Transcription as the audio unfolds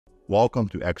Welcome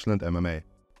to Excellent MMA.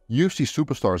 UFC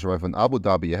superstars arrive in Abu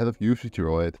Dhabi ahead of UFC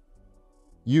 308.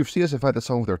 UFC has invited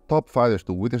some of their top fighters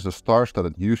to witness the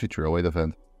star-studded UFC 308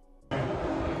 event.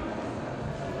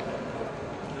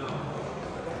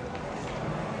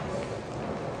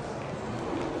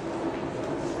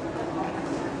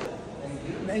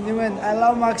 Anyway, I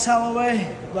love Max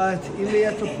Holloway, but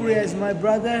Ilya Topuria is my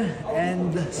brother,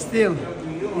 and still,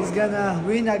 he's gonna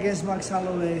win against Max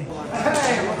Holloway.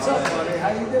 Hey, what's up, buddy?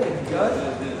 How you doing? Good?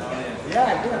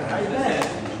 Yeah, good. How you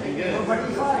been? Good.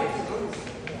 Nobody fight?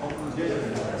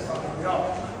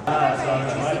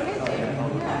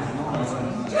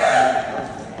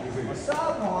 What's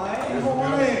up, boy? Good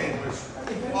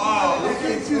morning. Wow, look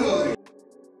at you.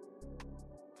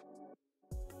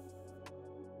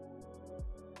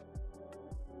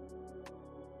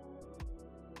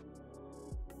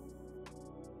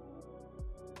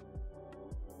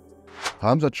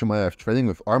 Khamzat Chimaev training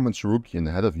with Arman Tsarukyan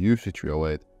ahead of UFC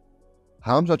 308.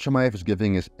 Khamzat Chimaev is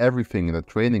giving his everything in the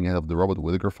training ahead of the Robert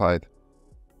Whittaker fight.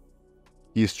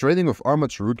 He is training with Arman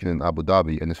Tsarukyan in Abu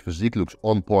Dhabi and his physique looks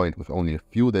on point with only a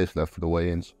few days left for the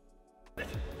weigh-ins.